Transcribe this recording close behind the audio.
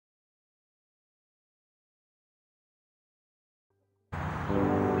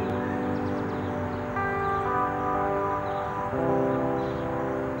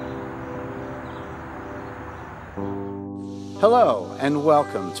Hello and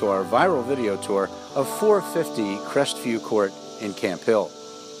welcome to our viral video tour of 450 Crestview Court in Camp Hill.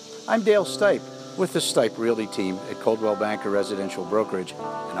 I'm Dale Stipe with the Stipe Realty team at Coldwell Banker Residential Brokerage,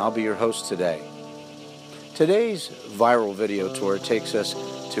 and I'll be your host today. Today's viral video tour takes us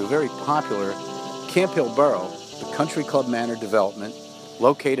to a very popular Camp Hill borough, the Country Club Manor development,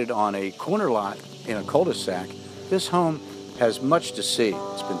 located on a corner lot in a cul-de-sac. This home has much to see.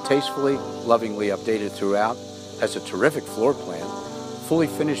 It's been tastefully, lovingly updated throughout. Has a terrific floor plan, fully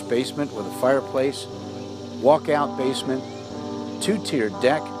finished basement with a fireplace, walkout basement, two-tiered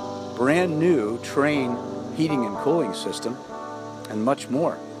deck, brand new Train heating and cooling system, and much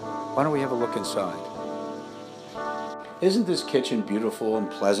more. Why don't we have a look inside? Isn't this kitchen beautiful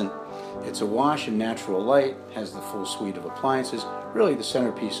and pleasant? It's awash in natural light, has the full suite of appliances, really the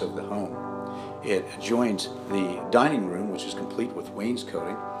centerpiece of the home. It adjoins the dining room, which is complete with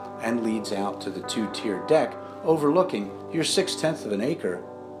wainscoting, and leads out to the two-tiered deck overlooking your 6/10 of an acre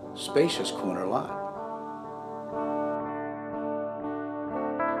spacious corner lot.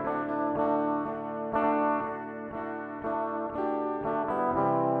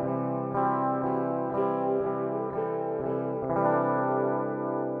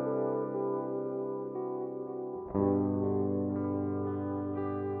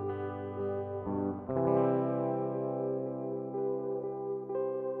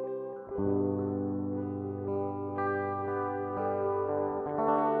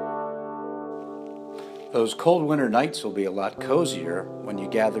 Those cold winter nights will be a lot cozier when you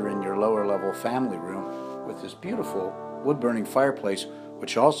gather in your lower level family room with this beautiful wood-burning fireplace,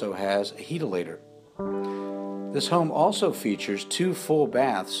 which also has a heatilator. This home also features 2 full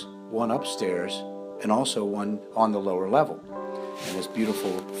baths, one upstairs and also one on the lower level. And this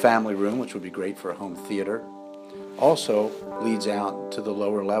beautiful family room, which would be great for a home theater, also leads out to the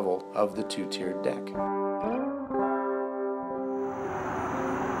lower level of the two-tiered deck.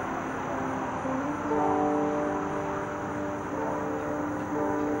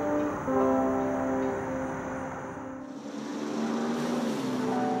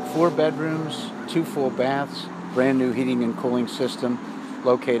 Four bedrooms, 2 full baths, brand new heating and cooling system,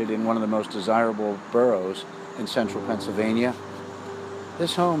 located in one of the most desirable boroughs in central Pennsylvania.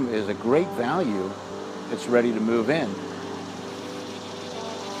 This home is a great value. It's ready to move in,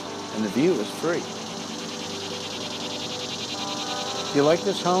 and the view is free. If you like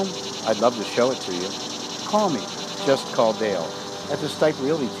this home, I'd love to show it to you. Call me. Just call Dale at the Stipe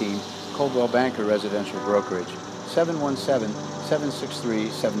Realty team, Coldwell Banker Residential Brokerage,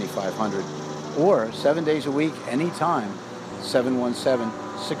 717-763-7500, or 7 days a week, anytime,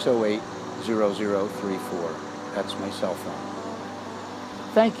 717-608-0034. That's my cell phone.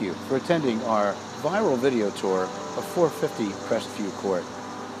 Thank you for attending our viral video tour of 450 Crestview Court.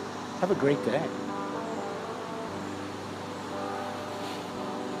 Have a great day.